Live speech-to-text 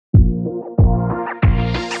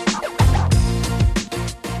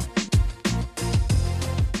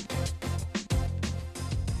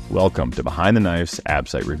Welcome to Behind the Knife's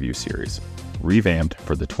ABSITE review series, revamped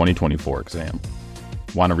for the 2024 exam.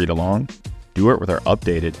 Want to read along? Do it with our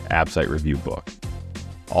updated ABSITE review book.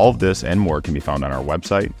 All of this and more can be found on our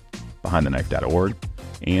website, behindtheknife.org,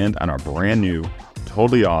 and on our brand new,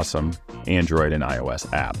 totally awesome Android and iOS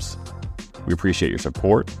apps. We appreciate your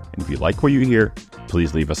support, and if you like what you hear,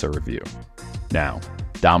 please leave us a review. Now,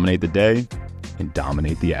 dominate the day and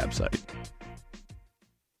dominate the ABSITE.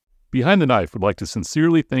 Behind the Knife would like to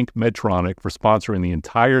sincerely thank Medtronic for sponsoring the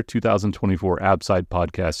entire 2024 ABSITE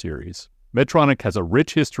podcast series. Medtronic has a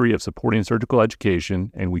rich history of supporting surgical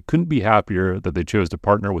education, and we couldn't be happier that they chose to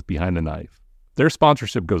partner with Behind the Knife. Their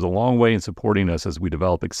sponsorship goes a long way in supporting us as we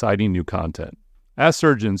develop exciting new content. As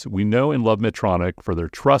surgeons, we know and love Medtronic for their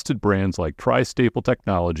trusted brands like Tri-Staple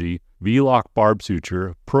Technology, V-Lock Barb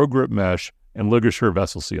Suture, ProGrip Mesh, and LigaSure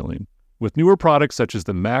Vessel Sealing. With newer products such as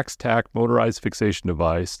the Max-Tac Motorized Fixation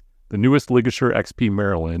Device, the newest LigaSure XP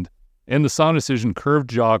Maryland, and the Sonicision Curved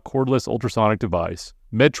Jaw Cordless Ultrasonic Device,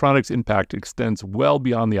 Medtronic's impact extends well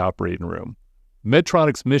beyond the operating room.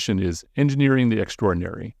 Medtronic's mission is engineering the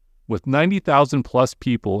extraordinary. With 90,000 plus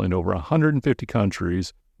people in over 150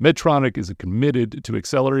 countries, Medtronic is committed to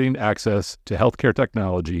accelerating access to healthcare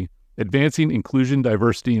technology, advancing inclusion,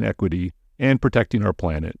 diversity, and equity, and protecting our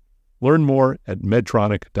planet. Learn more at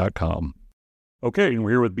medtronic.com. Okay, and we're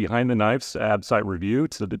here with Behind the Knife's ABSITE review.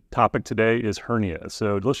 So the topic today is hernia.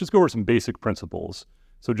 So let's just go over some basic principles.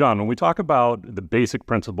 So John, when we talk about the basic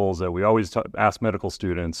principles that we always ask medical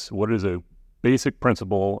students, what is a basic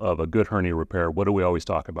principle of a good hernia repair? What do we always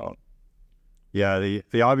talk about? Yeah,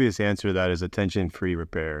 the obvious answer to that is a tension-free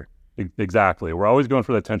repair. Exactly. We're always going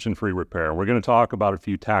for the tension-free repair. We're going to talk about a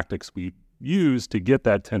few tactics we use to get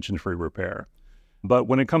that tension-free repair. But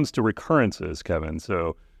when it comes to recurrences, Kevin,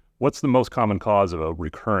 so what's the most common cause of a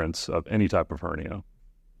recurrence of any type of hernia?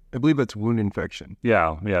 I believe it's wound infection.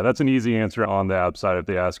 Yeah, that's an easy answer on the ABSITE. If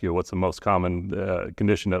they ask you what's the most common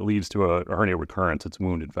condition that leads to a hernia recurrence, it's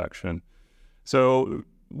wound infection. So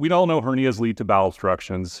we all know hernias lead to bowel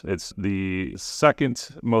obstructions. It's the second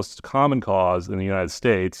most common cause in the United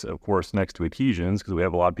States, of course, next to adhesions, because we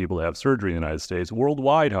have a lot of people that have surgery in the United States.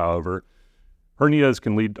 Worldwide, however,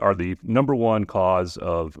 hernias are the number one cause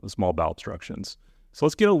of small bowel obstructions. So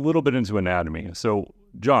let's get a little bit into anatomy. So,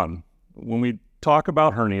 John, when we talk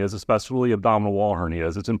about hernias, especially abdominal wall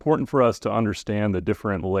hernias, it's important for us to understand the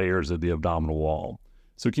different layers of the abdominal wall.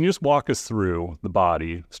 So can you just walk us through the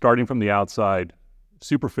body, starting from the outside,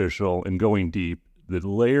 superficial, and going deep, the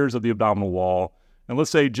layers of the abdominal wall, and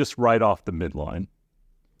let's say just right off the midline?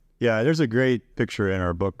 Yeah, there's a great picture in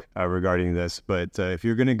our book regarding this, but if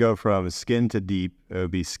you're going to go from skin to deep, it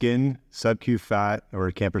would be skin, subcutaneous fat, or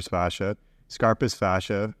campus fascia, scarpus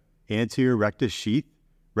fascia, anterior rectus sheath,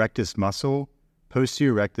 rectus muscle,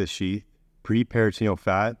 posterior rectus sheath, preperitoneal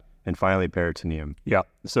fat, and finally peritoneum. Yeah.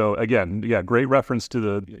 So again, great reference to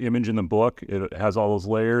the image in the book. It has all those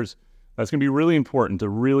layers. That's going to be really important to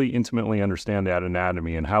really intimately understand that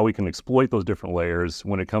anatomy and how we can exploit those different layers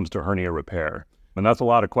when it comes to hernia repair. And that's a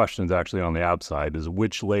lot of questions actually on the ABSITE is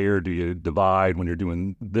which layer do you divide when you're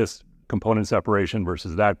doing this component separation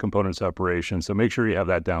versus that component separation. So make sure you have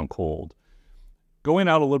that down cold. Going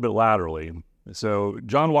out a little bit laterally. So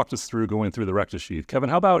John walked us through going through the rectus sheath.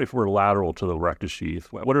 Kevin, how about if we're lateral to the rectus sheath?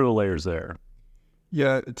 What are the layers there?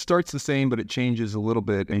 Yeah, it starts the same, but it changes a little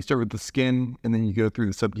bit. And you start with the skin, and then you go through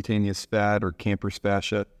the subcutaneous fat or campus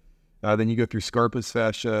fascia. Then you go through scarpus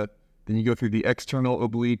fascia. Then you go through the external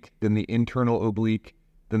oblique, then the internal oblique,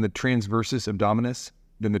 then the transversus abdominis,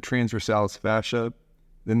 then the transversalis fascia,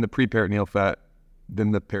 then the preperitoneal fat,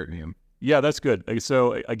 then the peritoneum. Yeah, that's good.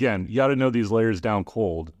 So again, you got to know these layers down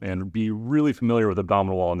cold and be really familiar with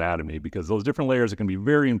abdominal wall anatomy because those different layers are going to be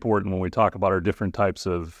very important when we talk about our different types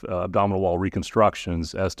of abdominal wall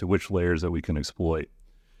reconstructions as to which layers that we can exploit.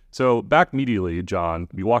 So back medially, John,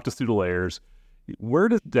 you walked us through the layers. Where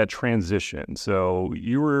does that transition? So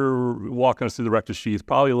you were walking us through the rectus sheath,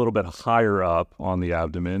 probably a little bit higher up on the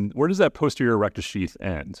abdomen. Where does that posterior rectus sheath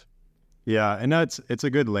end? Yeah, and it's a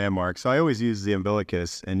good landmark. So I always use the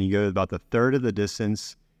umbilicus, and you go about the third of the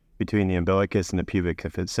distance between the umbilicus and the pubic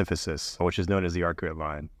symphysis, which is known as the arcuate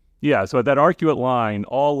line. Yeah, so at that arcuate line,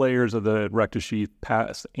 all layers of the rectus sheath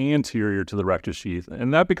pass anterior to the rectus sheath,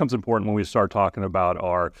 and that becomes important when we start talking about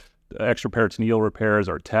our extraperitoneal repairs,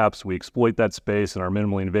 our TEPs. We exploit that space in our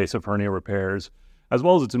minimally invasive hernia repairs, as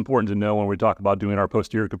well as it's important to know when we talk about doing our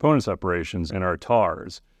posterior component separations and our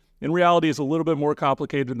TARs. In reality, it's a little bit more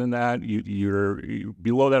complicated than that. You're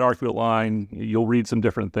below that arcuate line, you'll read some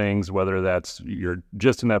different things, whether that's you're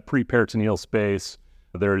just in that preperitoneal space,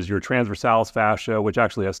 There's your transversalis fascia, which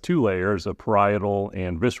actually has two layers, a parietal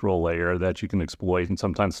and visceral layer that you can exploit and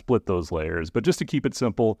sometimes split those layers. But just to keep it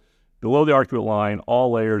simple, below the arcuate line,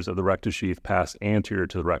 all layers of the rectus sheath pass anterior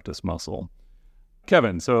to the rectus muscle.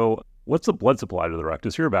 Kevin, so what's the blood supply to the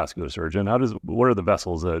rectus? You're a vascular surgeon. What are the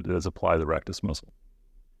vessels that supply the rectus muscle?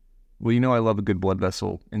 Well, you know I love a good blood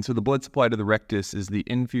vessel. And so the blood supply to the rectus is the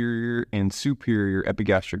inferior and superior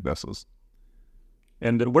epigastric vessels.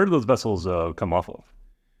 And where do those vessels come off of?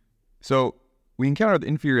 So we encounter the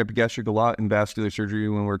inferior epigastric a lot in vascular surgery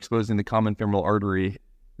when we're exposing the common femoral artery.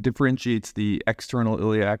 It differentiates the external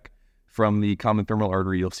iliac from the common femoral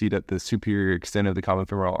artery. You'll see that the superior extent of the common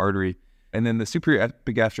femoral artery. And then the superior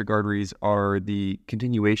epigastric arteries are the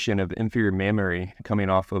continuation of the inferior mammary coming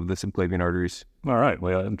off of the subclavian arteries. All right.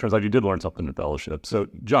 Well, it turns out you did learn something in fellowship. So,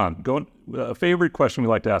 John, a favorite question we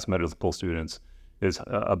like to ask medical students is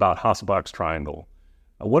about Hasselbalch's triangle.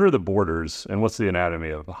 What are the borders and what's the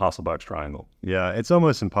anatomy of a Hasselbalch's triangle? Yeah, it's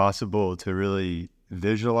almost impossible to really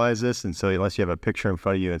visualize this. And so unless you have a picture in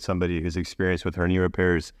front of you and somebody who's experienced with hernia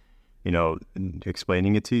repairs,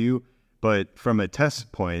 explaining it to you. But from a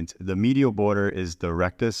test point, the medial border is the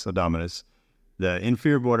rectus abdominis. The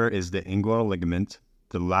inferior border is the inguinal ligament.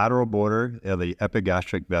 The lateral border are the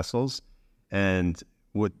epigastric vessels. And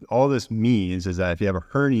what all this means is that if you have a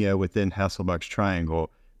hernia within Hasselbalch's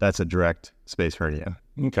triangle, that's a direct space hernia.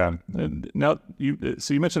 Okay. Now, you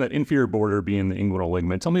mentioned that inferior border being the inguinal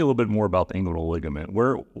ligament. Tell me a little bit more about the inguinal ligament.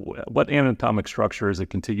 What anatomic structure is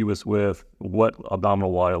it contiguous with? What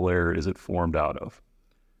abdominal wall layer is it formed out of?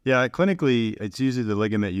 Yeah, clinically, it's usually the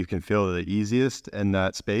ligament you can feel the easiest in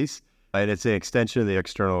that space, and it's an extension of the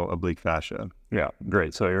external oblique fascia. Yeah,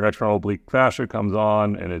 great. So your external oblique fascia comes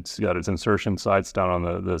on, and it's got its insertion sites down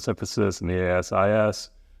on the symphysis and the ASIS.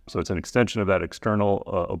 So it's an extension of that external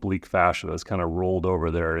oblique fascia that's kind of rolled over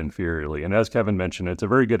there inferiorly. And as Kevin mentioned, it's a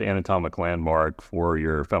very good anatomic landmark for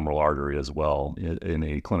your femoral artery as well in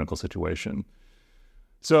a clinical situation.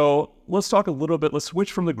 So let's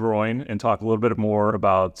switch from the groin and talk a little bit more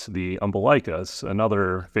about the umbilicus,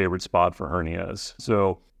 another favorite spot for hernias.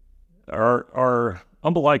 So our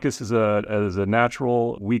umbilicus is a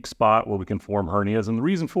natural weak spot where we can form hernias. And the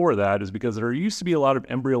reason for that is because there used to be a lot of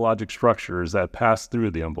embryologic structures that pass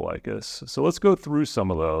through the umbilicus. So let's go through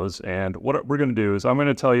some of those. And what we're going to do is I'm going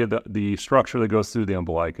to tell you the structure that goes through the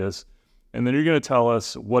umbilicus, and then you're going to tell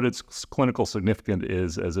us what its clinical significance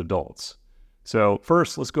is as adults. So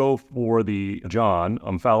first, let's go for the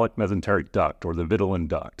umbilical mesenteric duct, or the vitelline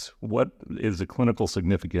duct. What is the clinical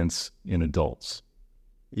significance in adults?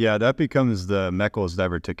 Yeah, that becomes the Meckel's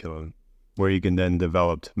diverticulum, where you can then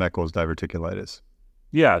develop Meckel's diverticulitis.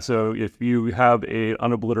 Yeah, so if you have a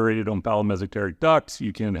unobliterated umbilical mesenteric duct,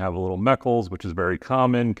 you can have a little Meckel's, which is very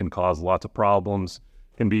common, can cause lots of problems.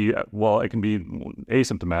 It can be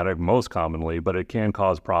asymptomatic most commonly, but it can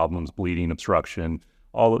cause problems, bleeding, obstruction,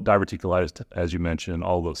 all the diverticulitis, as you mentioned,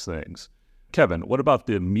 all those things. Kevin, what about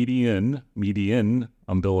the median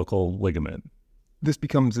umbilical ligament? This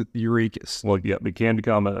becomes a urachus. Well, yeah, it can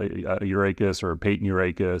become a urachus or a patent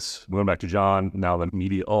urachus. Going back to John, now the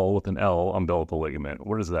medial with an L umbilical ligament.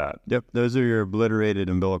 What is that? Yep, those are your obliterated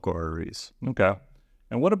umbilical arteries. Okay.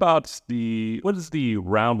 And what is the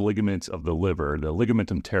round ligament of the liver, the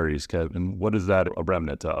ligamentum teres, Kevin? What is that a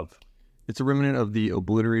remnant of? It's a remnant of the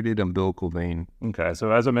obliterated umbilical vein. Okay,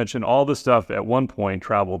 so as I mentioned, all this stuff at one point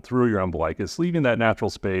traveled through your umbilicus, leaving that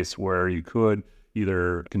natural space where you could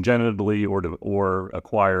either congenitally or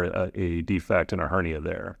acquire a defect in a hernia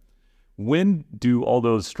there. When do all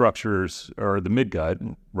those structures, or the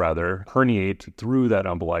midgut rather, herniate through that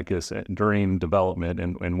umbilicus during development,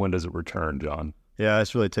 and when does it return, John? Yeah,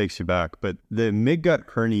 this really takes you back. But the midgut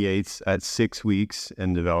herniates at 6 weeks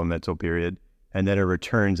in developmental period, and then it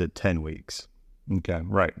returns at 10 weeks. Okay,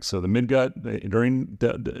 right. So the midgut during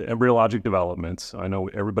the embryologic developments, I know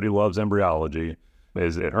everybody loves embryology,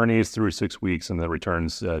 is it herniates through 6 weeks and then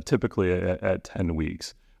returns typically at 10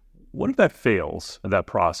 weeks. What if that fails, that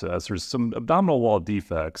process? There's some abdominal wall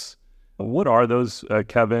defects. What are those,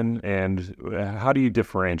 Kevin, and how do you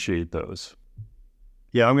differentiate those?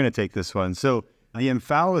 Yeah, I'm going to take this one. So the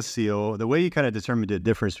omphalocele, the way you kind of determine the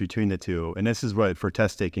difference between the two, and this is what for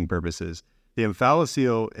test-taking purposes, the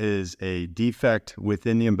omphalocele is a defect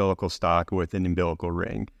within the umbilical stalk, within the umbilical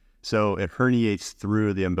ring. So it herniates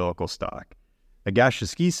through the umbilical stalk. A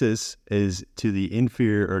gastroschisis is to the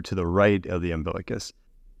inferior or to the right of the umbilicus.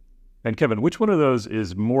 And Kevin, which one of those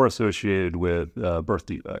is more associated with birth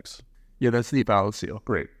defects? Yeah, that's the omphalocele.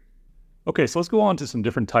 Great. Okay, so let's go on to some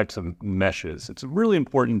different types of meshes. It's really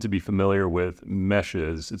important to be familiar with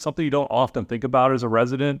meshes. It's something you don't often think about as a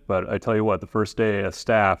resident, but I tell you what, the first day as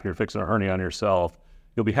staff, you're fixing a hernia on yourself,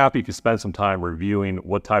 You'll be happy if you spend some time reviewing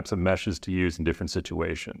what types of meshes to use in different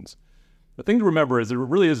situations. The thing to remember is there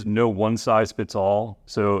really is no one-size-fits-all.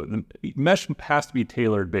 So the mesh has to be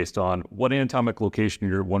tailored based on what anatomic location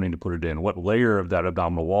you're wanting to put it in, what layer of that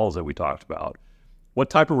abdominal walls that we talked about, what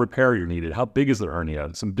type of repair you're needed, how big is the hernia,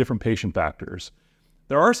 some different patient factors.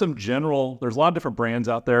 There's a lot of different brands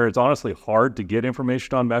out there. It's honestly hard to get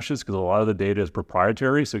information on meshes because a lot of the data is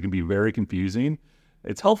proprietary, so it can be very confusing.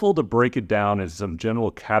 It's helpful to break it down into some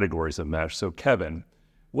general categories of mesh. So Kevin,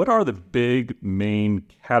 what are the big main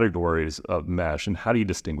categories of mesh and how do you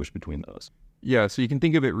distinguish between those? Yeah, so you can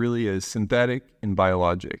think of it really as synthetic and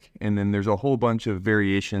biologic. And then there's a whole bunch of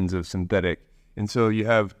variations of synthetic. And so you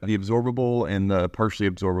have the absorbable and the partially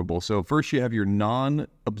absorbable. So first you have your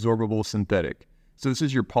non-absorbable synthetic. So this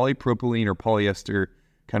is your polypropylene or polyester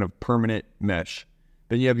kind of permanent mesh.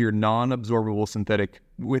 Then you have your non-absorbable synthetic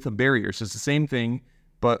with a barrier. So it's the same thing,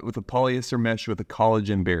 but with a polyester mesh with a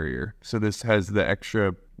collagen barrier. So this has the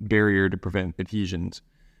extra barrier to prevent adhesions.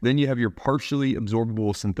 Then you have your partially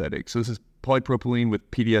absorbable synthetic. So this is polypropylene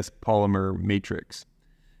with PDS polymer matrix.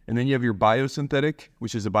 And then you have your biosynthetic,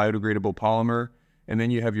 which is a biodegradable polymer. And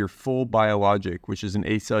then you have your full biologic, which is an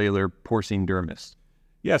acellular porcine dermis.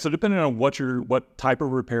 Yeah, so depending on what type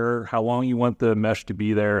of repair, how long you want the mesh to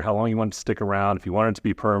be there, how long you want it to stick around, if you want it to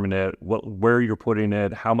be permanent, where you're putting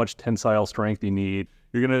it, how much tensile strength you need,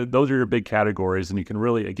 those are your big categories, and you can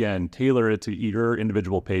really, again, tailor it to your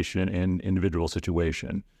individual patient and individual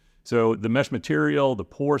situation. So the mesh material, the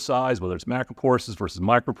pore size, whether it's macroporous versus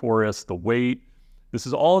microporous, the weight, this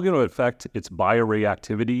is all going to affect its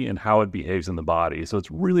bioreactivity and how it behaves in the body. So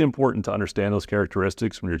it's really important to understand those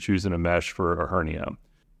characteristics when you're choosing a mesh for a hernia.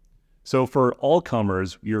 So for all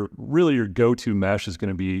comers, your go-to mesh is going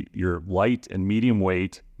to be your light and medium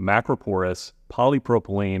weight macroporous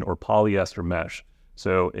polypropylene or polyester mesh.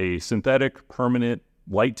 So a synthetic, permanent,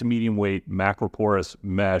 light to medium weight macroporous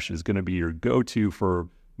mesh is going to be your go-to for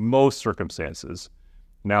most circumstances.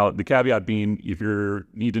 Now, the caveat being, if you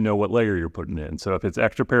need to know what layer you're putting in. So if it's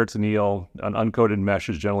extraperitoneal, an uncoated mesh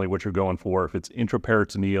is generally what you're going for. If it's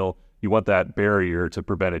intraperitoneal, you want that barrier to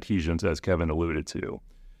prevent adhesions, as Kevin alluded to.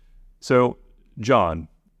 So, John,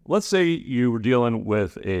 let's say you were dealing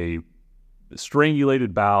with a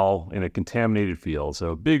strangulated bowel in a contaminated field.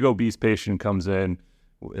 So a big obese patient comes in,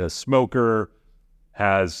 a smoker,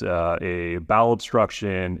 has a bowel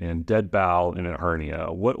obstruction and dead bowel in a hernia.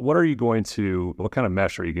 What kind of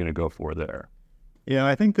mesh are you going to go for there? Yeah,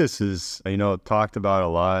 I think this is, talked about a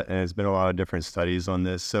lot, and there's been a lot of different studies on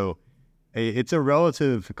this. So it's a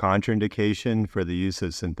relative contraindication for the use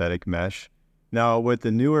of synthetic mesh. Now, with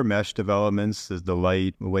the newer mesh developments, as the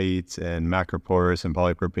lightweight and macroporous and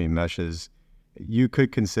polypropylene meshes, you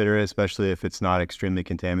could consider it, especially if it's not extremely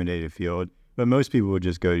contaminated field. But most people would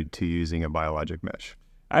just go to using a biologic mesh.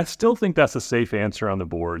 I still think that's a safe answer on the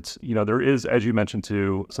boards. There is, as you mentioned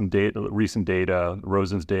too, some recent data,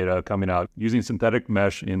 Rosen's data coming out using synthetic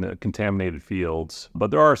mesh in the contaminated fields. But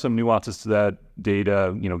there are some nuances to that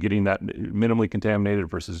data, getting that minimally contaminated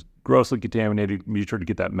versus grossly contaminated. Be sure to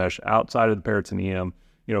get that mesh outside of the peritoneum.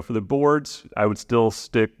 For the boards, I would still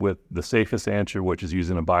stick with the safest answer, which is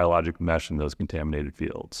using a biologic mesh in those contaminated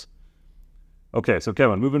fields. Okay, so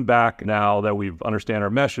Kevin, moving back now that we've understand our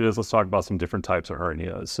meshes, let's talk about some different types of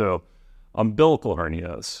hernias. So umbilical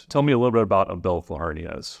hernias. Tell me a little bit about umbilical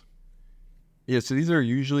hernias. Yeah, so these are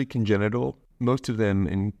usually congenital. Most of them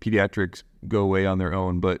in pediatrics go away on their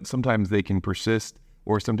own, but sometimes they can persist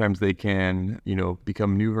or sometimes they can,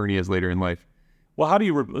 become new hernias later in life. Well,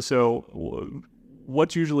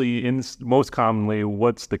 what's usually most commonly,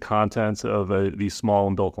 what's the contents of these small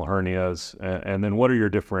umbilical hernias? And then what are your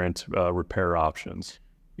different repair options?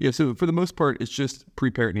 Yeah, so for the most part, it's just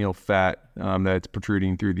preperitoneal fat that's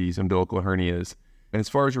protruding through these umbilical hernias. And as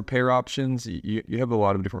far as repair options, you have a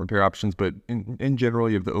lot of different repair options, but in general,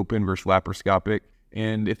 you have the open versus laparoscopic.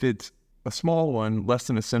 And if it's a small one, less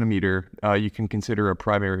than a centimeter, you can consider a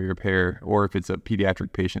primary repair, or if it's a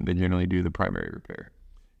pediatric patient, they generally do the primary repair.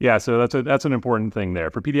 Yeah, so that's an important thing there.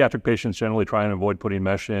 For pediatric patients, generally try and avoid putting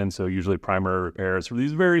mesh in, so usually primary repairs. For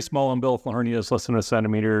these very small umbilical hernias, less than a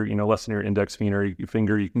centimeter, less than your index finger,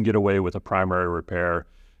 you can get away with a primary repair.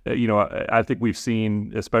 I think we've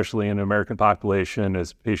seen, especially in the American population,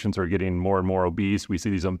 as patients are getting more and more obese, we see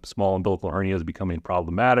these small umbilical hernias becoming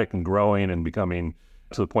problematic and growing and becoming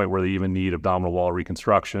to the point where they even need abdominal wall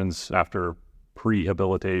reconstructions after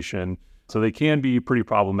prehabilitation. So they can be pretty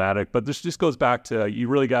problematic, but this just goes back to you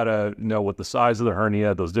really got to know what the size of the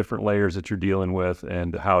hernia, those different layers that you're dealing with,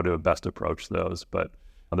 and how to best approach those. But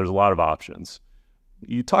there's a lot of options.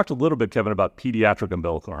 You talked a little bit, Kevin, about pediatric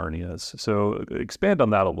umbilical hernias. So expand on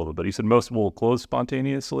that a little bit. You said most will close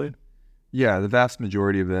spontaneously. Yeah, the vast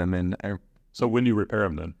majority of them. And so when do you repair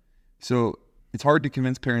them then? So it's hard to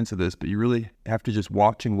convince parents of this, but you really have to just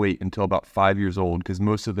watch and wait until about 5 years old because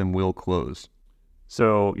most of them will close.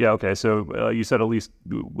 So, yeah, okay. So you said at least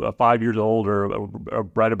 5 years old or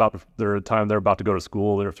right about the time they're about to go to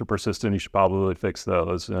school. If they're persistent, you should probably fix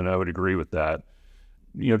those. And I would agree with that.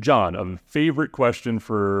 John, a favorite question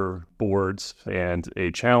for boards and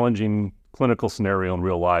a challenging clinical scenario in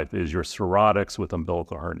real life is your cirrhotics with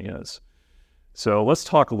umbilical hernias. So let's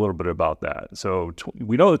talk a little bit about that. So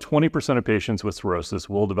we know that 20% of patients with cirrhosis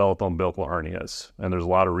will develop umbilical hernias, and there's a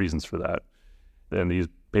lot of reasons for that. And these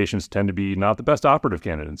patients tend to be not the best operative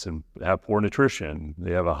candidates and have poor nutrition.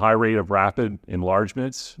 They have a high rate of rapid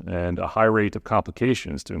enlargements and a high rate of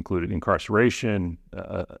complications to include incarceration,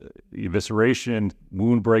 evisceration,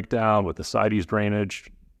 wound breakdown with ascites drainage,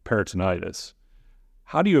 peritonitis.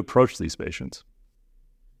 How do you approach these patients?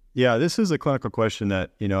 Yeah, this is a clinical question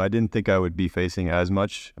that, I didn't think I would be facing as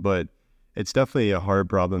much, but it's definitely a hard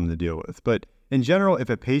problem to deal with. But in general, if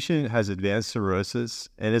a patient has advanced cirrhosis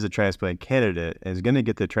and is a transplant candidate and is going to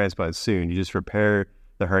get the transplant soon, you just repair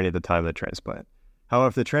the hernia at the time of the transplant. However,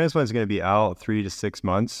 if the transplant is going to be out 3 to 6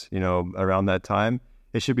 months, around that time,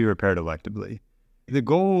 it should be repaired electively. The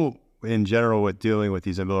goal in general with dealing with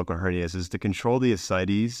these umbilical hernias is to control the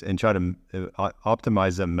ascites and try to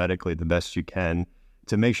optimize them medically the best you can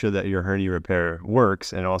to make sure that your hernia repair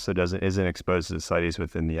works and also isn't exposed to ascites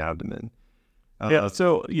within the abdomen.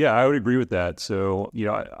 I would agree with that. So,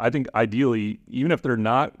 I think ideally, even if they're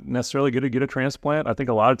not necessarily going to get a transplant, I think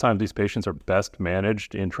a lot of times these patients are best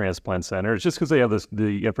managed in transplant centers just because they have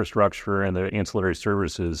the infrastructure and the ancillary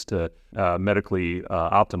services to medically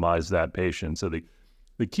optimize that patient. So the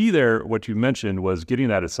key there, what you mentioned, was getting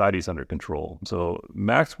that ascites under control. So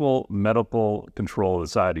maximal medical control of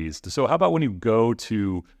ascites. So how about when you go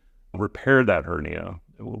to repair that hernia?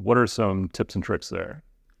 What are some tips and tricks there?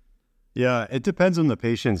 Yeah, it depends on the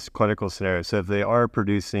patient's clinical scenario. So if they are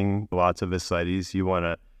producing lots of ascites, you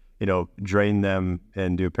want to, drain them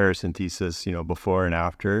and do paracentesis, before and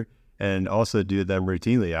after, and also do them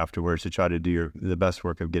routinely afterwards to try to do the best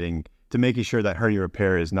work of making sure that hernia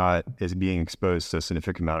repair is being exposed to a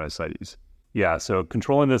significant amount of ascites. Yeah, so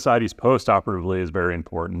controlling the ascites post-operatively is very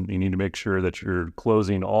important. You need to make sure that you're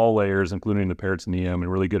closing all layers, including the peritoneum,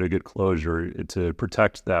 and really get a good closure to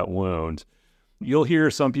protect that wound. You'll hear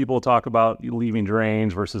some people talk about leaving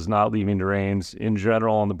drains versus not leaving drains. In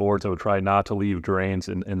general, on the boards, I would try not to leave drains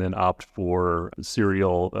and then opt for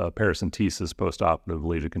serial paracentesis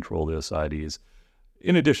post-operatively to control the ascites,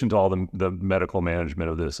 in addition to all the medical management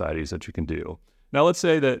of the ascites that you can do. Now, let's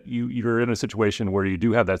say that you're in a situation where you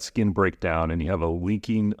do have that skin breakdown and you have a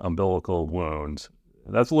leaking umbilical wound.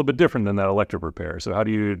 That's a little bit different than that elective repair. So how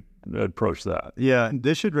do you approach that? Yeah,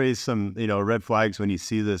 this should raise some, red flags when you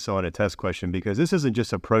see this on a test question, because this isn't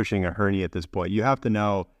just approaching a hernia at this point. You have to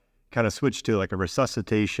now kind of switch to like a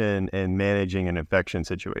resuscitation and managing an infection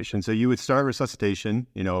situation. So you would start resuscitation,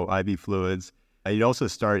 IV fluids. You'd also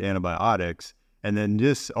start antibiotics, and then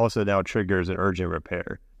this also now triggers an urgent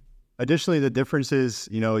repair. Additionally, the difference is,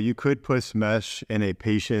 you could put mesh in a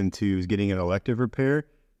patient who's getting an elective repair,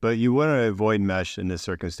 but you want to avoid mesh in this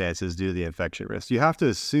circumstances due to the infection risk. You have to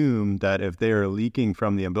assume that if they are leaking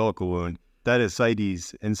from the umbilical wound, that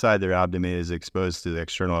ascites inside their abdomen is exposed to the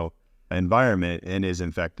external environment and is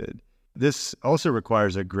infected. This also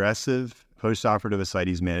requires aggressive postoperative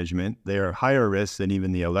ascites management. They are higher risk than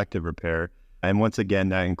even the elective repair. And once again,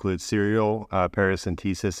 that includes serial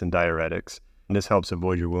paracentesis and diuretics. And this helps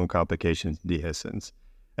avoid your wound complications and dehiscence.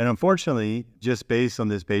 And unfortunately, just based on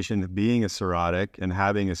this patient being a cirrhotic and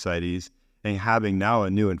having ascites and having now a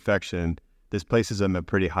new infection, this places them at a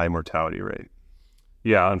pretty high mortality rate.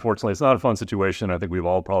 Yeah, unfortunately, it's not a fun situation. I think we've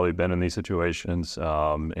all probably been in these situations,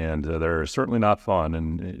 and they're certainly not fun.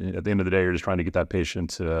 And at the end of the day, you're just trying to get that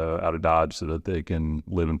patient out of Dodge so that they can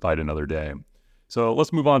live and fight another day. So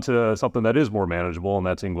let's move on to something that is more manageable, and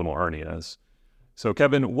that's inguinal hernias. So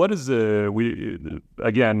Kevin, what is we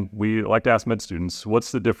like to ask med students,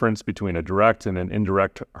 what's the difference between a direct and an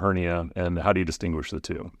indirect hernia, and how do you distinguish the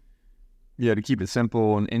two? Yeah, to keep it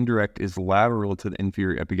simple, an indirect is lateral to the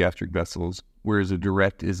inferior epigastric vessels, whereas a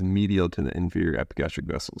direct is medial to the inferior epigastric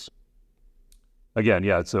vessels. Again,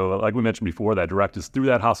 yeah, so like we mentioned before, that direct is through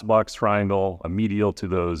that Hasselbalch's triangle, a medial to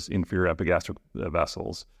those inferior epigastric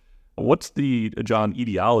vessels. What's the, John,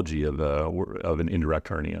 etiology of an indirect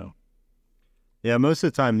hernia? Yeah, most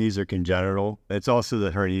of the time these are congenital. It's also the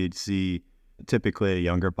hernia you'd see typically a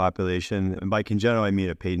younger population. And by congenital, I mean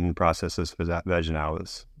a patent processus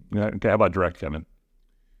vaginalis. Okay, how about direct, Kevin?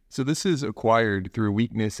 So this is acquired through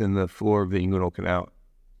weakness in the floor of the inguinal canal.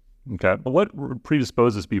 Okay. What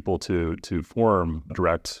predisposes people to form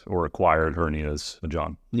direct or acquired hernias,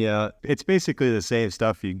 John? Yeah, it's basically the same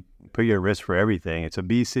stuff you put you at risk for everything. It's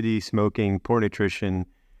obesity, smoking, poor nutrition,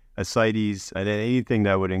 ascites, and anything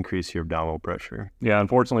that would increase your abdominal pressure. Yeah,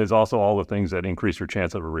 unfortunately, it's also all the things that increase your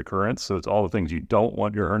chance of a recurrence. So it's all the things you don't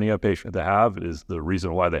want your hernia patient to have is the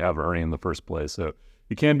reason why they have a hernia in the first place. So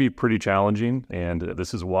it can be pretty challenging, and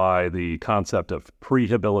this is why the concept of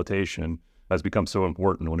prehabilitation has become so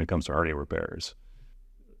important when it comes to hernia repairs.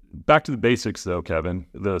 Back to the basics, though, Kevin.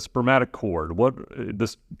 The spermatic cord.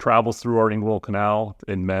 This travels through our inguinal canal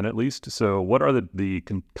in men, at least. So, what are the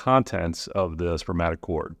contents of the spermatic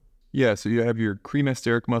cord? Yeah, so you have your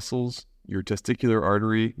cremasteric muscles, your testicular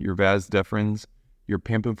artery, your vas deferens, your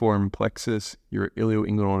pampiform plexus, your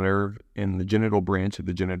ilioinguinal nerve, and the genital branch of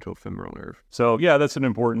the genitofemoral nerve. So, yeah, that's an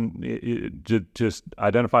important, just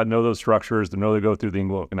identify, know those structures, to know they go through the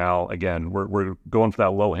inguinal canal. Again, we're going for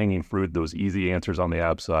that low-hanging fruit, those easy answers on the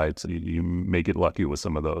ABSITE. So you may get lucky with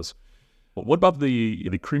some of those. But what about the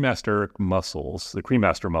cremasteric muscles, the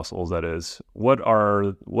cremaster muscles, that is? What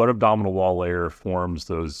abdominal wall layer forms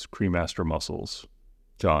those cremaster muscles,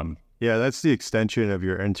 John? Yeah, that's the extension of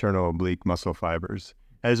your internal oblique muscle fibers.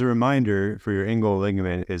 As a reminder, for your inguinal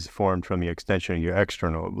ligament is formed from the extension of your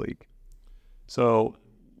external oblique. So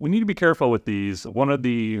we need to be careful with these. One of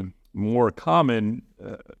the more common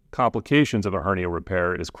complications of a hernia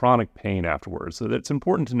repair is chronic pain afterwards. So it's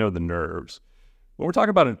important to know the nerves. When we're talking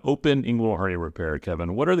about an open inguinal hernia repair,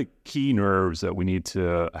 Kevin, what are the key nerves that we need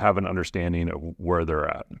to have an understanding of where they're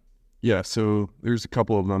at? Yeah, so there's a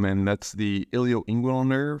couple of them, and that's the ilioinguinal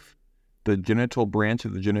nerve, the genital branch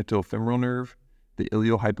of the genitofemoral nerve, the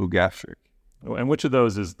iliohypogastric. And which of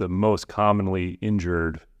those is the most commonly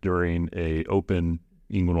injured during a open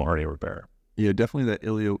inguinal hernia repair? Yeah, definitely that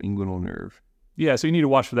ilioinguinal nerve. Yeah, so you need to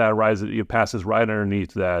watch for that rise. It passes right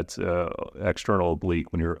underneath that external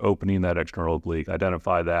oblique. When you're opening that external oblique,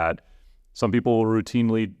 identify that. Some people will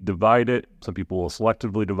routinely divide it. Some people will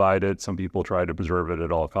selectively divide it. Some people try to preserve it at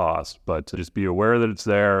all costs. But just be aware that it's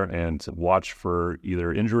there and watch for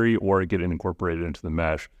either injury or getting incorporated into the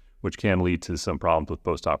mesh, which can lead to some problems with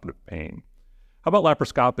postoperative pain. How about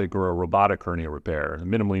laparoscopic or a robotic hernia repair,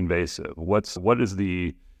 minimally invasive? What is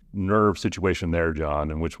the nerve situation there, John,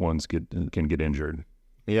 and which ones can get injured?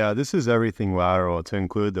 Yeah, this is everything lateral to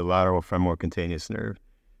include the lateral femoral cutaneous nerve.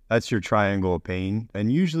 That's your triangle of pain,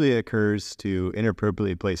 and usually it occurs to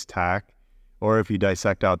inappropriately placed tack or if you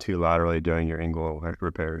dissect out too laterally during your inguinal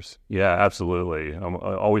repairs. Yeah, absolutely. I'm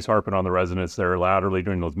always harping on the residents there laterally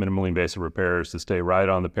during those minimally invasive repairs to stay right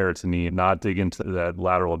on the peritoneum, not dig into that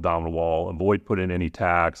lateral abdominal wall, avoid putting any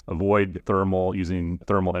tacks, avoid using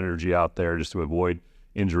thermal energy out there just to avoid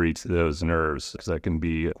injury to those nerves, because that can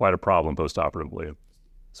be quite a problem postoperatively.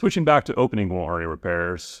 Switching back to open inguinal hernia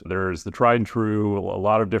repairs, there's the tried and true, a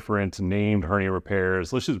lot of different named hernia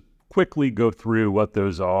repairs. Let's just quickly go through what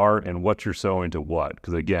those are and what you're sewing to what,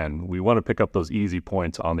 because again, we want to pick up those easy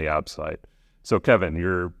points on the ABSITE. So Kevin,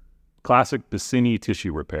 your classic Bassini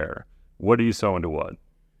tissue repair, what are you sewing to what?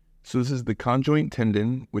 So this is the conjoint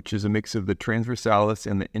tendon, which is a mix of the transversalis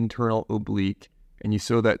and the internal oblique, and you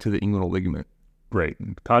sew that to the inguinal ligament. Great.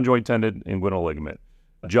 Conjoint tendon, inguinal ligament.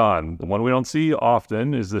 John, the one we don't see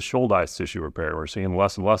often is the Schuldeis tissue repair. We're seeing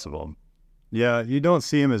less and less of them. Yeah, you don't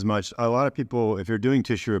see them as much. A lot of people, if you're doing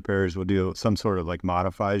tissue repairs, will do some sort of like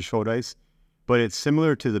modified Schuldeis, but it's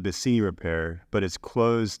similar to the Bassini repair, but it's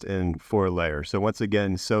closed in 4 layers. So once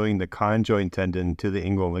again, sewing the conjoint tendon to the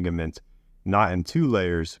inguinal ligament, not in 2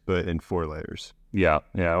 layers, but in 4 layers. Yeah.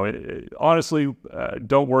 Honestly,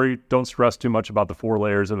 don't worry. Don't stress too much about the 4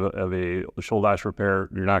 layers of a Schuldeis repair.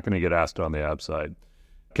 You're not going to get asked on the ABSITE.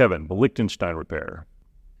 Kevin, the Liechtenstein repair.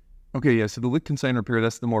 Okay, yeah, so the Liechtenstein repair,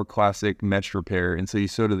 that's the more classic mesh repair. And so you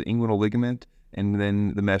sew to the inguinal ligament, and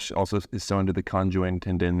then the mesh also is sewn to the conjoint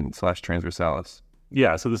tendon / transversalis.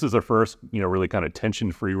 Yeah, so this is our first, really kind of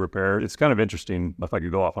tension-free repair. It's kind of interesting, if I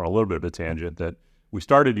could go off on a little bit of a tangent, that we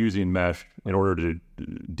started using mesh in order to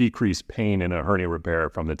decrease pain in a hernia repair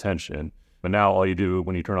from the tension. But now all you do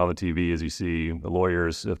when you turn on the TV is you see the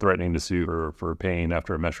lawyers threatening to sue for pain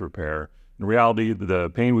after a mesh repair. In reality, the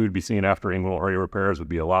pain we would be seeing after inguinal hernia repairs would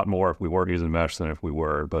be a lot more if we weren't using mesh than if we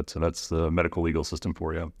were, but that's the medical legal system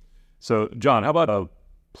for you. So, John, how about a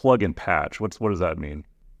plug and patch? What does that mean?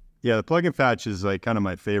 Yeah, the plug and patch is like kind of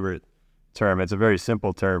my favorite term. It's a very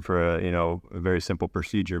simple term for a very simple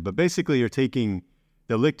procedure, but basically you're taking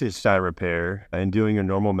the Liechtenstein repair and doing a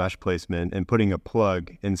normal mesh placement and putting a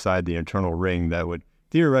plug inside the internal ring that would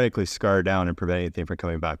theoretically scar down and prevent anything from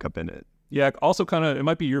coming back up in it. Yeah, also kind of, it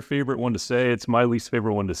might be your favorite one to say. It's my least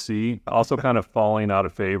favorite one to see. Also kind of falling out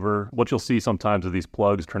of favor. What you'll see sometimes is these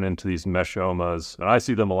plugs turn into these meshomas. And I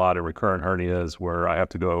see them a lot in recurrent hernias where I have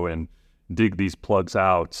to go and dig these plugs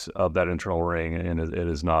out of that internal ring, and it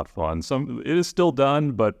is not fun. It is still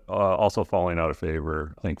done, but also falling out of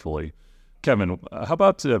favor, thankfully. Kevin, how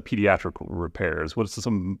about pediatric repairs? What's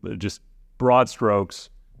some just broad strokes,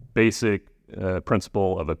 basic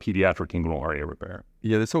principle of a pediatric inguinal hernia repair?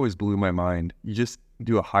 Yeah, this always blew my mind. You just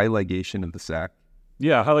do a high ligation of the sac.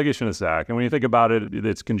 Yeah, high ligation of the sac. And when you think about it,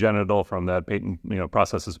 it's congenital from that patent,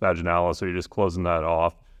 processus vaginalis, so you're just closing that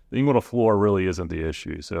off. The inguinal floor really isn't the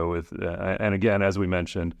issue. So and again, as we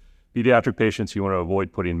mentioned, pediatric patients, you want to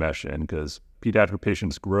avoid putting mesh in because pediatric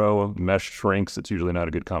patients grow, mesh shrinks. It's usually not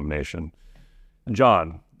a good combination. And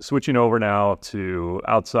John, switching over now to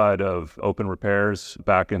outside of open repairs,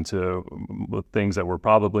 back into things that we're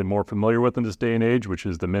probably more familiar with in this day and age, which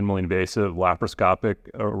is the minimally invasive laparoscopic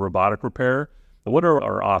robotic repair. What are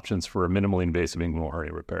our options for minimally invasive inguinal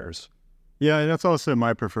hernia repairs? Yeah, and that's also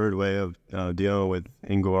my preferred way of dealing with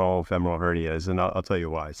inguinal femoral hernias, and I'll tell you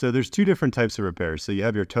why. So there's two different types of repairs. So you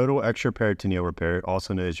have your total extraperitoneal repair,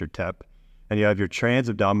 also known as your TEP, and you have your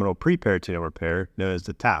transabdominal preperitoneal repair, known as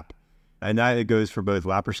the TAP. And that goes for both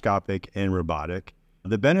laparoscopic and robotic.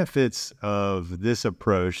 The benefits of this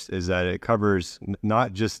approach is that it covers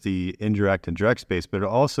not just the indirect and direct space, but it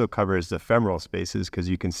also covers the femoral spaces because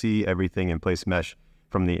you can see everything in place mesh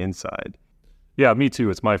from the inside. Yeah, me too.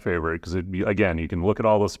 It's my favorite because, again, you can look at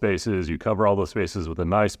all those spaces. You cover all those spaces with a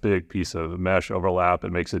nice big piece of mesh overlap.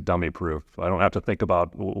 It makes it dummy-proof. I don't have to think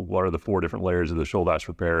about what are the 4 different layers of the shoulder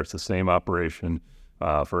repair. It's the same operation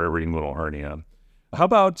for every inguinal hernia. How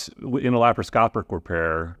about in a laparoscopic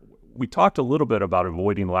repair? We talked a little bit about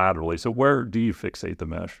avoiding laterally. So where do you fixate the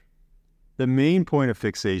mesh? The main point of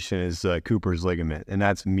fixation is Cooper's ligament, and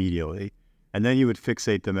that's medially. And then you would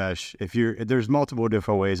fixate the mesh. There's multiple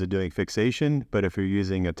different ways of doing fixation, but if you're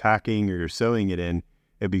using a tacking or you're sewing it in,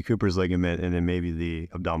 it'd be Cooper's ligament and then maybe the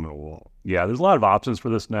abdominal wall. Yeah, there's a lot of options for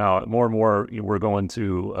this now. More and more, we're going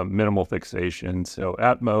to minimal fixation. So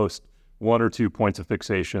at most, 1 or 2 points of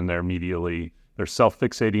fixation there medially. There's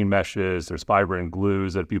self-fixating meshes, there's fiber and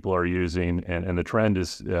glues that people are using, and the trend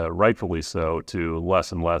is rightfully so to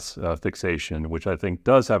less and less fixation, which I think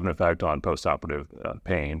does have an effect on postoperative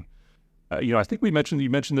pain. I think you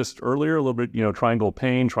mentioned this earlier a little bit, triangle of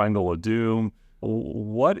pain, triangle of doom.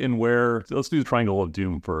 What and where, let's do the triangle of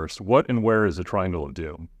doom first. What and where is the triangle of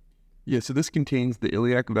doom? Yeah, so this contains the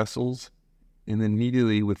iliac vessels and then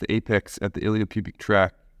medially with the apex at the iliopubic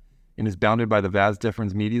tract, and is bounded by the vas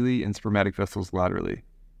deferens medially and spermatic vessels laterally.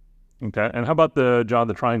 Okay, and how about the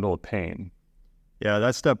triangle of pain? Yeah,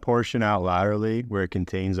 that's that portion out laterally where it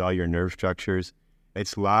contains all your nerve structures.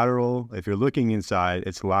 It's lateral. If you're looking inside,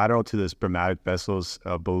 it's lateral to the spermatic vessels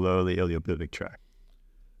below the iliopubic tract.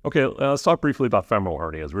 Okay, let's talk briefly about femoral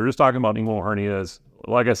hernias. We were just talking about inguinal hernias.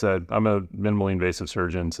 Like I said, I'm a minimally invasive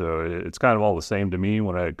surgeon, so it's kind of all the same to me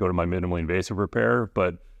when I go to my minimally invasive repair,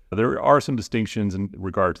 but there are some distinctions in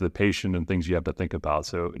regard to the patient and things you have to think about.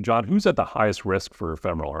 So, John, who's at the highest risk for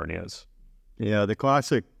femoral hernias? Yeah, the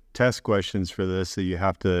classic test questions for this that you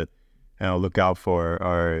have to look out for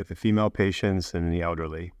are the female patients and the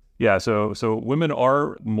elderly. Yeah, so women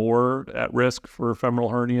are more at risk for femoral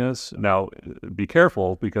hernias. Now, be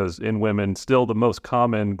careful because in women, still the most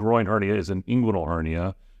common groin hernia is an inguinal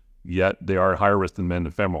hernia, yet they are higher risk than men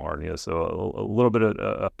to femoral hernia. So a little bit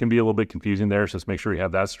can be a little bit confusing there, so just make sure you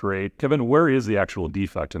have that straight. Kevin, where is the actual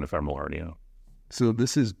defect in a femoral hernia? So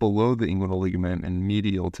this is below the inguinal ligament and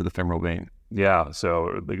medial to the femoral vein. Yeah,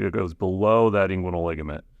 so it goes below that inguinal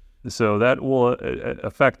ligament. So that will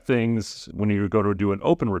affect things when you go to do an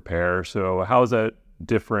open repair. So how is that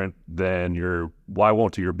different than why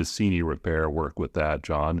won't your Bassini repair work with that,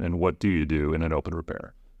 John? And what do you do in an open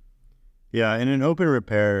repair? Yeah, in an open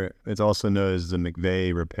repair, it's also known as the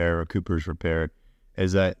McVeigh repair or Cooper's repair,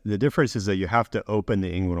 is that the difference is that you have to open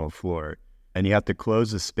the inguinal floor and you have to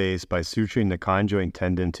close the space by suturing the conjoint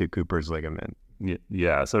tendon to Cooper's ligament.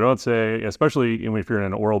 Yeah, so don't say, especially if you're in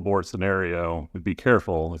an oral board scenario, be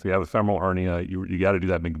careful. If you have a femoral hernia, you got to do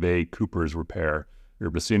that McVeigh Cooper's repair. Your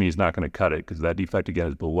Bassini is not going to cut it because that defect, again,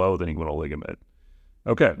 is below the inguinal ligament.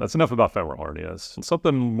 Okay, that's enough about femoral hernias.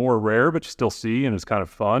 Something more rare, but you still see, and it's kind of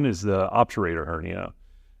fun, is the obturator hernia.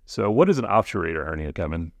 So what is an obturator hernia,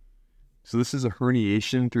 Kevin? So this is a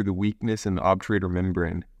herniation through the weakness in the obturator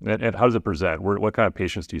membrane. And how does it present? What kind of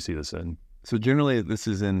patients do you see this in? So generally, this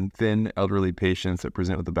is in thin elderly patients that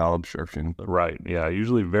present with a bowel obstruction. Right, yeah,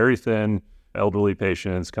 usually very thin, elderly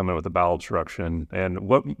patients come in with a bowel obstruction. And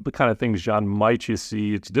what the kind of things, John, might you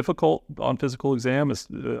see? It's difficult on physical exam,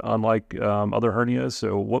 unlike other hernias.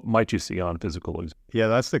 So what might you see on physical exam? Yeah,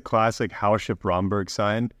 that's the classic Hauschip-Romberg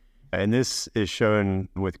sign. And this is shown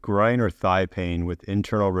with groin or thigh pain with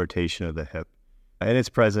internal rotation of the hip. And it's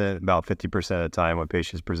present about 50% of the time when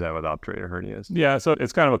patients present with obturator hernias. Yeah, so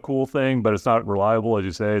it's kind of a cool thing, but it's not reliable, as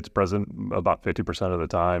you say. It's present about 50% of the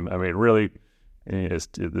time. I mean, really,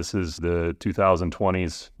 this is the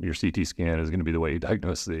 2020s. Your CT scan is going to be the way you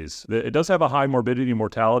diagnose these. It does have a high morbidity and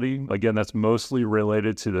mortality. Again, that's mostly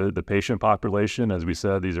related to the patient population. As we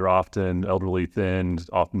said, these are often elderly, thin,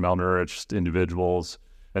 often malnourished individuals,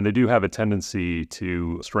 and they do have a tendency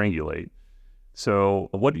to strangulate. So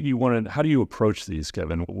what do you want to, how do you approach these,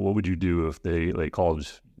 Kevin? What would you do if they called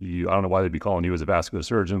you? I don't know why they'd be calling you as a vascular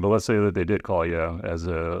surgeon, but let's say that they did call you as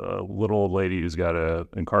a little old lady who's got a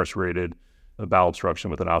incarcerated bowel obstruction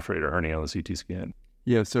with an obturator hernia on the CT scan.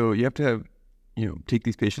 Yeah, so you have to have, take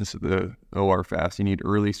these patients to the OR fast. You need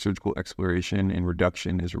early surgical exploration and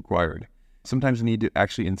reduction is required. Sometimes you need to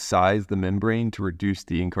actually incise the membrane to reduce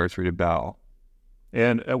the incarcerated bowel.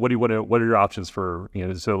 And what are your options for,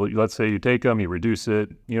 so let's say you take them, you reduce it,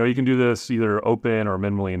 you can do this either open or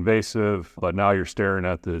minimally invasive, but now you're staring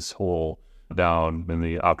at this hole down in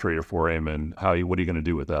the obturator foramen. What are you going to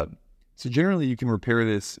do with that? So generally you can repair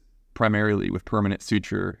this primarily with permanent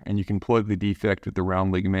suture, and you can plug the defect with the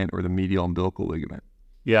round ligament or the medial umbilical ligament.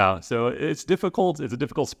 Yeah, so it's difficult. It's a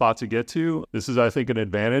difficult spot to get to. This is, I think, an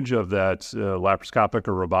advantage of that laparoscopic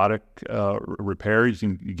or robotic repair.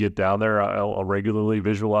 You get down there. I'll regularly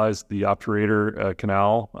visualize the obturator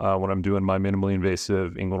canal when I'm doing my minimally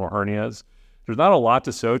invasive inguinal hernias. There's not a lot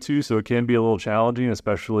to sew to, so it can be a little challenging,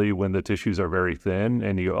 especially when the tissues are very thin,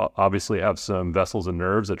 and you obviously have some vessels and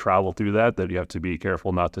nerves that travel through that you have to be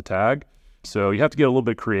careful not to tag. So you have to get a little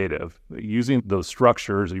bit creative. Using those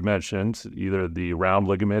structures you mentioned, either the round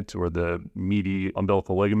ligament or the meaty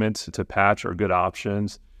umbilical ligament to patch are good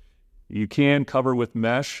options. You can cover with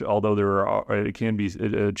mesh, although it can be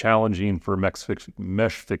challenging for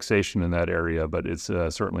mesh fixation in that area, but it's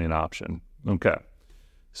certainly an option. Okay.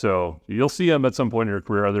 So you'll see them at some point in your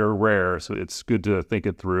career. They're rare, so it's good to think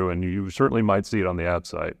it through, and you certainly might see it on the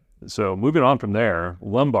ABSITE. So moving on from there,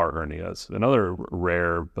 lumbar hernias, another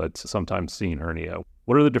rare but sometimes seen hernia.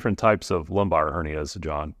 What are the different types of lumbar hernias,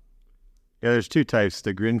 John? Yeah, there's two types,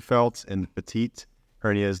 the Grinfeld and the petite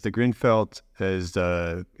hernias. The Grinfeld is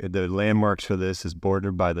the landmarks for this is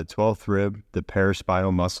bordered by the 12th rib, the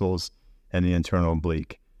paraspinal muscles, and the internal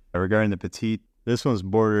oblique. Regarding the petite, this one's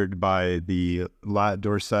bordered by the lat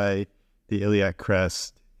dorsi, the iliac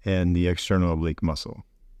crest, and the external oblique muscle.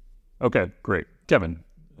 Okay, great. Kevin,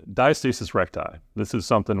 diastasis recti. This is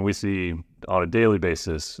something we see on a daily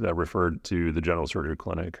basis referred to the general surgery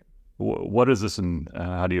clinic. What is this and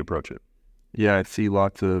how do you approach it? Yeah, I see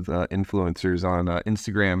lots of influencers on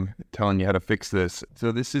Instagram telling you how to fix this.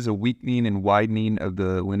 So this is a weakening and widening of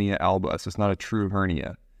the linea alba. So it's not a true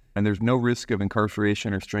hernia. And there's no risk of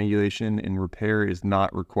incarceration or strangulation, and repair is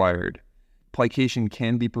not required. Plication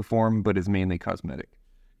can be performed, but is mainly cosmetic.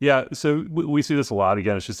 Yeah, so we see this a lot.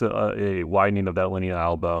 Again, it's just a widening of that linea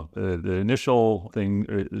alba. The initial thing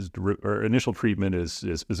initial treatment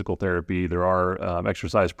is physical therapy. There are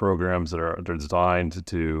exercise programs that are designed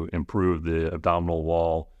to improve the abdominal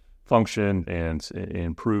wall function and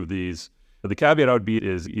improve these. The caveat I would be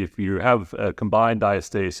is if you have a combined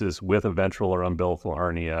diastasis with a ventral or umbilical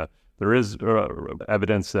hernia, there is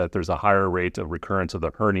evidence that there's a higher rate of recurrence of the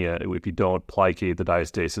hernia if you don't plicate the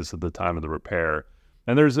diastasis at the time of the repair.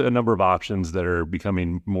 And there's a number of options that are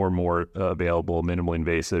becoming more and more available, minimally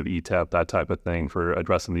invasive, ETEP, that type of thing for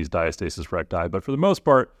addressing these diastasis recti. But for the most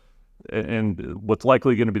part, and what's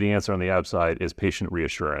likely going to be the answer on the ABSITE is patient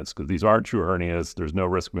reassurance, because these aren't true hernias. There's no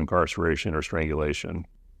risk of incarceration or strangulation.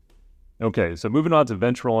 Okay, so moving on to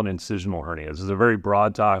ventral and incisional hernias. This is a very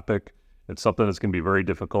broad topic. It's something that's going to be very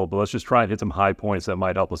difficult, but let's just try and hit some high points that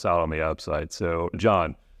might help us out on the ABSITE. So,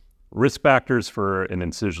 John, risk factors for an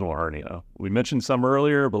incisional hernia. We mentioned some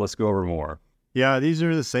earlier, but let's go over more. Yeah, these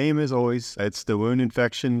are the same as always. It's the wound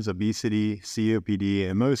infections, obesity, COPD,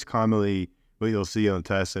 and most commonly what you'll see on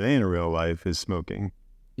tests and in real life is smoking.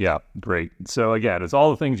 Yeah, great. So again, it's all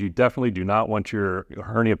the things you definitely do not want your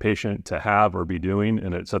hernia patient to have or be doing,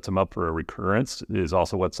 and it sets them up for a recurrence. It is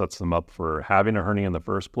also what sets them up for having a hernia in the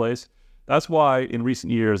first place. That's why in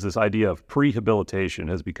recent years, this idea of prehabilitation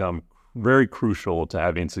has become very crucial to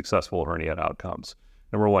having successful hernia outcomes.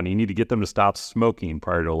 Number one, you need to get them to stop smoking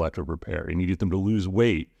prior to elective repair. You need to get them to lose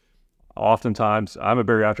weight. Oftentimes, I'm a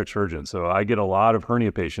bariatric surgeon, so I get a lot of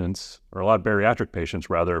hernia patients, or a lot of bariatric patients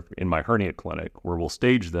rather, in my hernia clinic, where we'll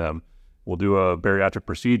stage them we'll do a bariatric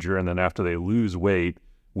procedure, and then after they lose weight,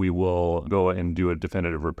 we will go and do a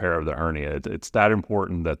definitive repair of the hernia. It's that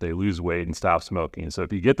important that they lose weight and stop smoking. So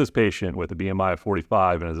if you get this patient with a BMI of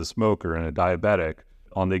 45 and is a smoker and a diabetic,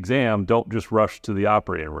 on the exam, don't just rush to the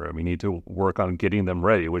operating room. You need to work on getting them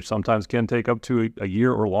ready, which sometimes can take up to a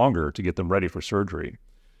year or longer to get them ready for surgery.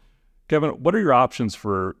 Kevin, what are your options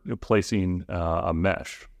for placing a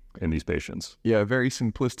mesh in these patients? Yeah, very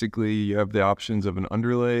simplistically, you have the options of an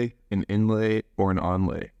underlay, an inlay, or an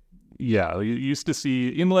onlay. Yeah, you used to see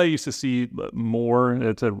inlay more.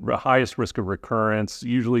 It's a highest risk of recurrence.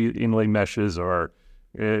 Usually inlay meshes are,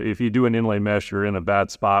 if you do an inlay mesh, you're in a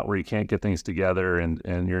bad spot where you can't get things together and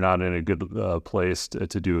you're not in a good place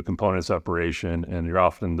to do a component separation. And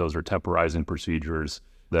those are temporizing procedures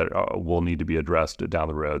that will need to be addressed down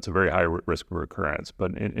the road. It's a very high risk of recurrence.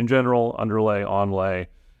 But in general, underlay, onlay,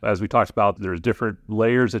 as we talked about, there's different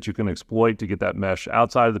layers that you can exploit to get that mesh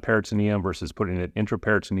outside of the peritoneum versus putting it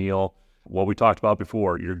intraperitoneal. What we talked about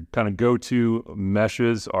before, your kind of go-to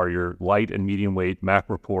meshes are your light and medium weight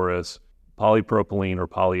macroporous polypropylene or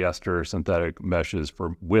polyester synthetic meshes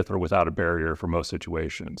for with or without a barrier for most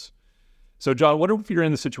situations. So John, what if you're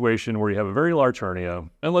in the situation where you have a very large hernia,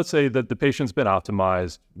 and let's say that the patient's been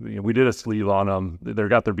optimized, we did a sleeve on them, they've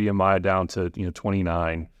got their BMI down to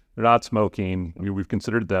 29, they're not smoking, we've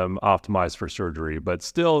considered them optimized for surgery, but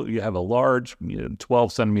still you have a large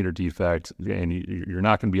 12 centimeter defect and you're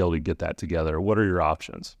not going to be able to get that together. What are your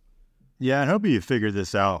options? Yeah, I hope you figured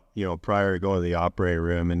this out, prior to going to the operating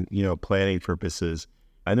room and, planning purposes.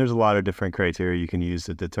 And there's a lot of different criteria you can use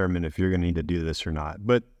to determine if you're going to need to do this or not.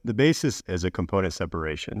 But the basis is a component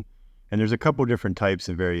separation. And there's a couple different types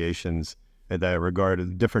and variations that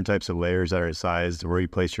regard different types of layers that are incised, where you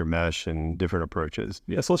place your mesh, and different approaches.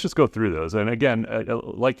 Yeah, so let's just go through those. And again,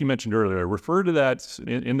 like you mentioned earlier, refer to that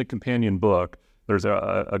in the companion book. There's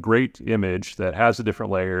a great image that has the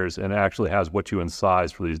different layers and actually has what you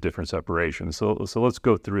incise for these different separations. So let's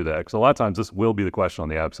go through that, because a lot of times this will be the question on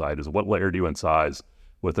the ABSITE is what layer do you incise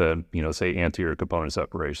with a, say anterior component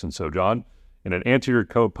separation. So John, in an anterior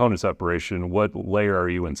component separation, what layer are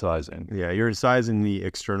you incising? Yeah, you're incising the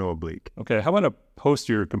external oblique. Okay, how about a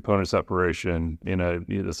posterior component separation in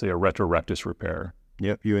let's say a retrorectus repair?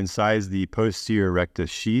 Yep, you incise the posterior rectus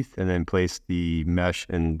sheath and then place the mesh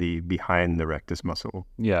in the behind the rectus muscle.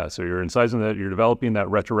 Yeah, so you're incising that, you're developing that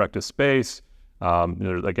retrorectus space.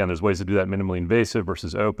 There's ways to do that minimally invasive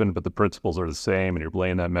versus open, but the principles are the same, and you're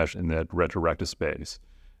laying that mesh in that retrorectus space.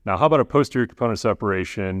 Now, how about a posterior component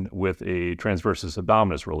separation with a transversus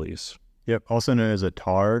abdominis release? Yep, also known as a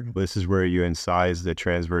TAR. This is where you incise the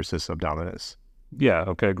transversus abdominis. Yeah,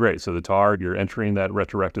 okay, great. So the TAR, you're entering that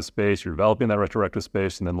retrorectus space, you're developing that retrorectus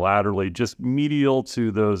space, and then laterally, just medial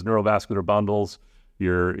to those neurovascular bundles,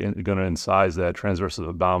 you're going to incise that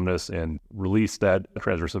transversus abdominis and release that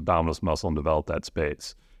transversus abdominis muscle and develop that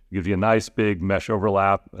space. It gives you a nice big mesh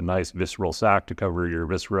overlap, a nice visceral sac to cover your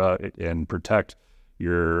viscera and protect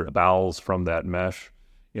your bowels from that mesh.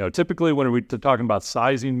 Typically when we're talking about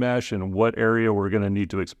sizing mesh and what area we're going to need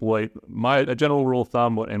to exploit, a general rule of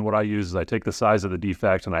thumb and what I use is I take the size of the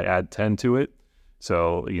defect and I add 10 to it.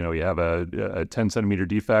 So, you have a 10 centimeter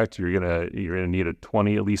defect, you're gonna need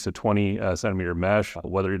at least a 20 centimeter mesh.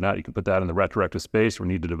 Whether or not you can put that in the retrorectus space or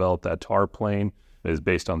need to develop that TAR plane is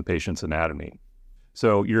based on the patient's anatomy.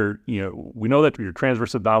 So we know that your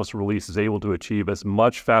transverse abdominis release is able to achieve as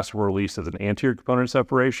much faster release as an anterior component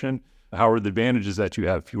separation. However, the advantage is that you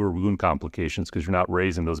have fewer wound complications because you're not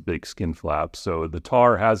raising those big skin flaps. So the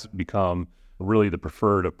TAR has become really the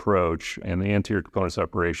preferred approach, and the anterior component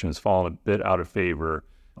separation has fallen a bit out of favor.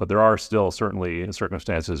 But there are still certainly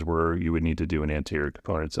circumstances where you would need to do an anterior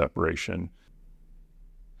component separation.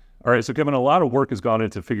 All right, so Kevin, a lot of work has gone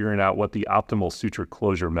into figuring out what the optimal suture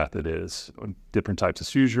closure method is. Different types of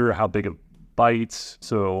suture, how big it bites.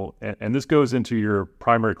 So, and this goes into your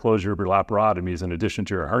primary closure of your laparotomies in addition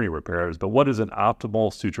to your hernia repairs, but what is an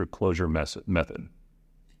optimal suture closure method?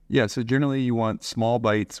 Yeah, so generally you want small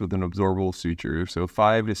bites with an absorbable suture. So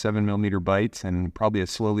 5 to 7 millimeter bites and probably a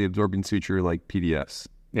slowly absorbing suture like PDS.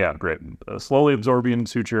 Yeah, great. A slowly absorbing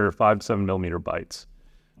suture, 5 to 7 millimeter bites.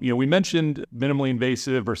 We mentioned minimally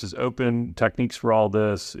invasive versus open techniques for all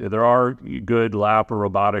this. There are good lap or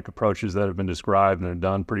robotic approaches that have been described and are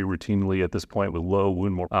done pretty routinely at this point with low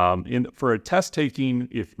wound mortality. For a test taking,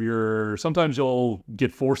 sometimes you'll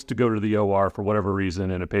get forced to go to the OR for whatever reason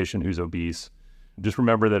in a patient who's obese. Just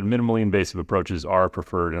remember that minimally invasive approaches are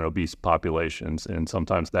preferred in obese populations, and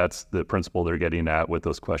sometimes that's the principle they're getting at with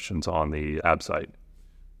those questions on the ABSITE.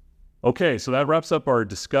 Okay, so that wraps up our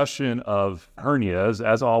discussion of hernias.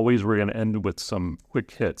 As always, we're going to end with some quick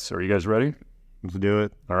hits. Are you guys ready? Let's do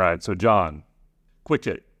it. All right. So, John, quick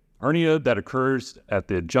hit. Hernia that occurs at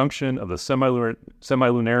the junction of the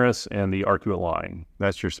semilunaris and the arcuate line.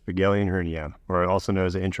 That's your Spigelian hernia, or also known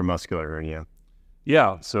as an intramuscular hernia.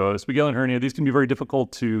 Yeah, so Spigelian hernia, these can be very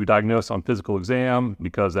difficult to diagnose on physical exam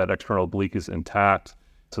because that external oblique is intact.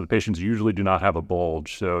 So the patients usually do not have a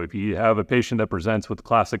bulge. So if you have a patient that presents with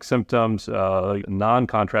classic symptoms,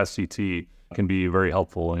 non-contrast CT can be very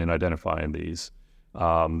helpful in identifying these.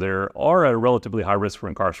 There are a relatively high risk for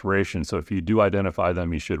incarceration, so if you do identify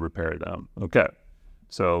them, you should repair them. Okay,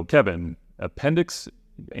 so Kevin, appendix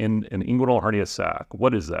in an inguinal hernia sac,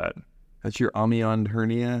 what is that? That's your amnion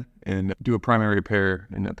hernia, and do a primary repair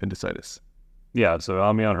in appendicitis. Yeah, so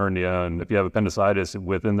amnion hernia, and if you have appendicitis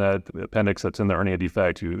within that appendix that's in the hernia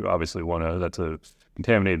defect, you obviously want to, that's a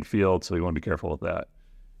contaminated field, so you want to be careful with that.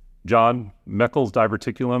 John, Meckel's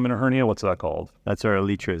diverticulum in a hernia, what's that called? That's our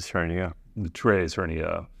Elytras hernia. The Trey's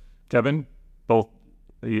hernia. Kevin, both.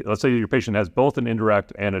 Let's say your patient has both an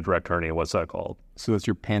indirect and a direct hernia. What's that called? So it's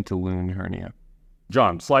your pantaloon hernia.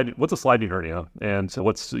 John, what's a sliding hernia? And so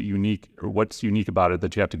what's unique about it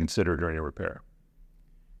that you have to consider during a repair?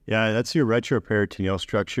 Yeah, that's your retroperitoneal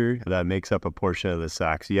structure that makes up a portion of the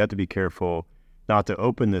sac. So you have to be careful not to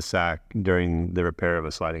open the sac during the repair of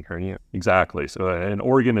a sliding hernia. Exactly. So an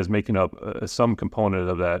organ is making up some component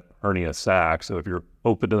of that hernia sac. So if you're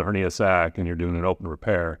open to the hernia sac and you're doing an open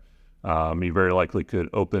repair, you very likely could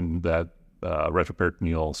open that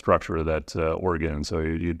retroperitoneal structure of that organ. So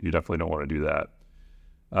you definitely don't want to do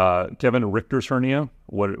that. Kevin, Richter's hernia,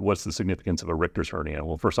 what's the significance of a Richter's hernia?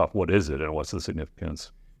 Well, first off, what is it and what's the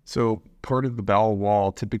significance? So part of the bowel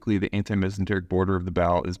wall, typically the antimesenteric border of the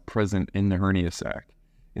bowel, is present in the hernia sac.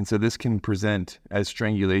 And so this can present as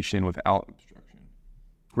strangulation without obstruction.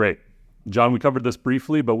 Great. John, we covered this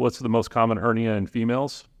briefly, but what's the most common hernia in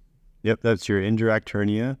females? Yep, that's your indirect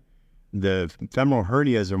hernia. The femoral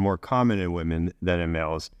hernias are more common in women than in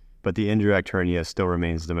males, but the indirect hernia still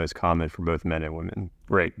remains the most common for both men and women.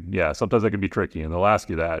 Great. Yeah, sometimes that can be tricky, and they'll ask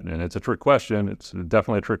you that. And it's a trick question. It's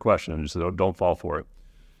definitely a trick question, so don't fall for it.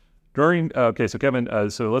 So Kevin,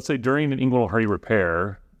 so let's say during an inguinal hernia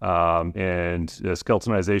repair and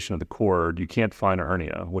skeletonization of the cord, you can't find a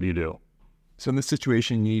hernia. What do you do? So in this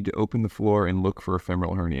situation, you need to open the floor and look for a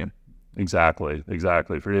femoral hernia. Exactly.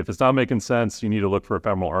 If it's not making sense, you need to look for a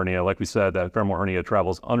femoral hernia. Like we said, that femoral hernia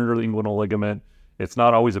travels under the inguinal ligament. It's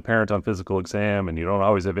not always apparent on physical exam, and you don't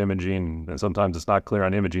always have imaging, and sometimes it's not clear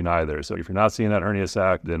on imaging either. So if you're not seeing that hernia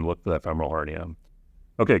sac, then look for that femoral hernia.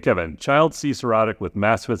 Okay, Kevin, child C cirrhotic with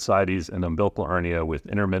massive ascites and umbilical hernia with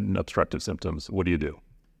intermittent obstructive symptoms. What do you do?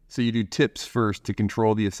 So you do TIPS first to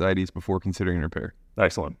control the ascites before considering repair.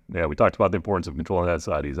 Excellent. Yeah, we talked about the importance of controlling that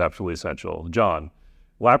ascites. Absolutely essential. John,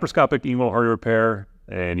 laparoscopic inguinal hernia repair,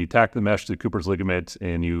 and you tack the mesh to Cooper's ligament,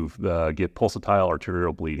 and you get pulsatile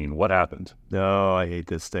arterial bleeding. What happened? Oh, I hate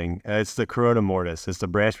this thing. It's the corona mortis. It's the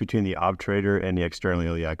branch between the obturator and the external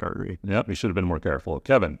iliac artery. Yep, you should have been more careful.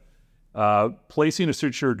 Kevin, placing a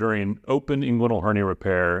suture during open inguinal hernia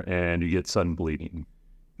repair, and you get sudden bleeding.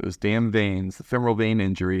 Those damn veins, the femoral vein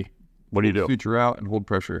injury. What do you do? Suture out and hold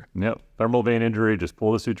pressure. Yep. Femoral vein injury, just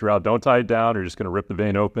pull the suture out. Don't tie it down. You're just going to rip the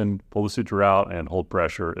vein open, pull the suture out, and hold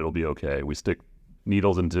pressure. It'll be okay. We stick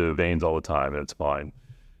needles into veins all the time, and it's fine.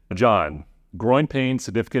 John, groin pain,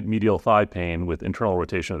 significant medial thigh pain with internal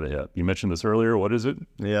rotation of the hip. You mentioned this earlier. What is it?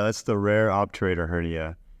 Yeah, that's the rare obturator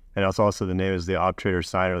hernia. And that's also the name is the obturator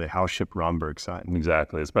sign or the Hauschip-Romberg sign.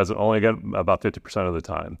 Exactly. It's present only again about 50% of the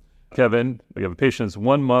time. Kevin, we have a patient's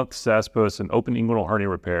 1 month SASPOS and open inguinal hernia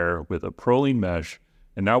repair with a proline mesh,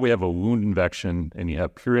 and now we have a wound infection, and you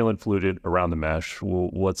have purulent fluid around the mesh. Well,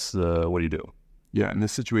 what do you do? Yeah, in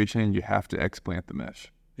this situation, you have to explant the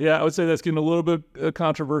mesh. Yeah, I would say that's getting a little bit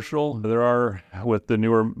controversial. There are, with the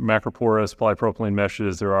newer macroporous polypropylene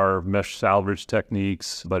meshes, there are mesh salvage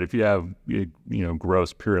techniques. But if you have,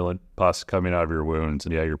 gross purulent pus coming out of your wounds,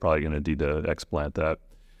 and you're probably going to need to explant that.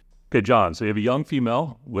 Okay, John, so you have a young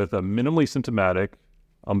female with a minimally symptomatic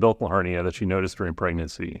umbilical hernia that she noticed during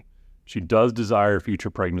pregnancy. She does desire future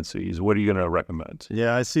pregnancies. What are you going to recommend?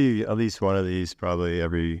 Yeah, I see at least one of these probably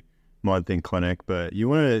every month in clinic, but you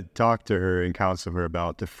want to talk to her and counsel her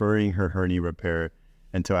about deferring her hernia repair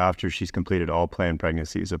until after she's completed all planned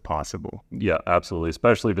pregnancies if possible. Yeah, absolutely,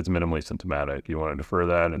 especially if it's minimally symptomatic. You want to defer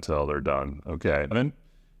that until they're done. Okay. Then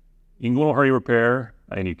inguinal hernia repair,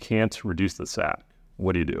 and you can't reduce the sac.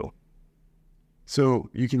 What do you do? So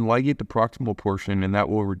you can ligate the proximal portion, and that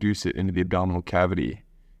will reduce it into the abdominal cavity.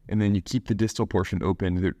 And then you keep the distal portion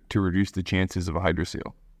open to reduce the chances of a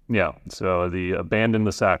hydrocele. Yeah, so the abandon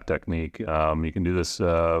the sac technique. You can do this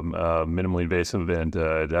minimally invasive, and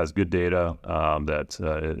it has good data that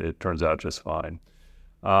it turns out just fine.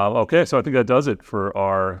 Okay, so I think that does it for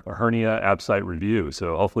our hernia ABSITE review.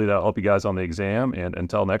 So hopefully that'll help you guys on the exam, and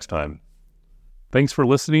until next time. Thanks for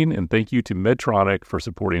listening, and thank you to Medtronic for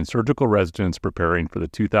supporting surgical residents preparing for the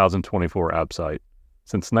 2024 ABSITE.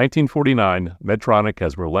 Since 1949, Medtronic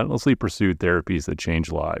has relentlessly pursued therapies that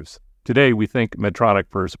change lives. Today, we thank Medtronic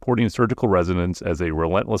for supporting surgical residents as they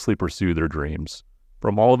relentlessly pursue their dreams.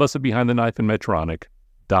 From all of us at Behind the Knife and Medtronic,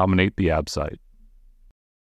 dominate the ABSITE.